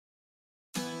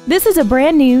This is a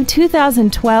brand new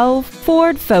 2012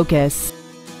 Ford Focus.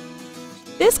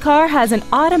 This car has an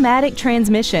automatic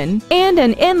transmission and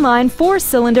an inline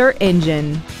 4-cylinder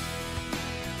engine.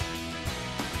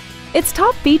 Its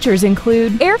top features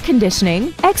include air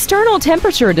conditioning, external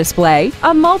temperature display,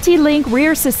 a multi-link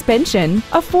rear suspension,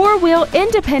 a 4-wheel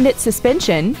independent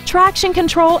suspension, traction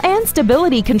control and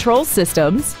stability control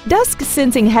systems, dusk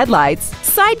sensing headlights,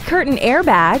 side curtain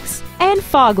airbags, and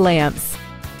fog lamps.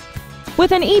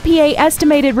 With an EPA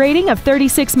estimated rating of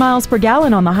 36 miles per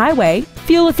gallon on the highway,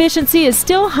 fuel efficiency is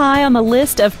still high on the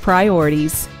list of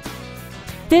priorities.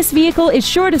 This vehicle is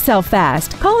sure to sell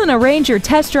fast. Call and arrange your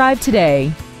test drive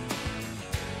today.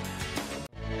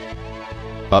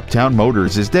 Uptown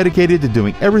Motors is dedicated to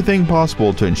doing everything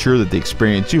possible to ensure that the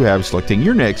experience you have selecting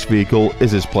your next vehicle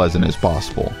is as pleasant as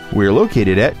possible. We are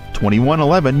located at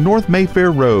 2111 North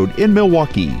Mayfair Road in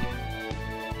Milwaukee.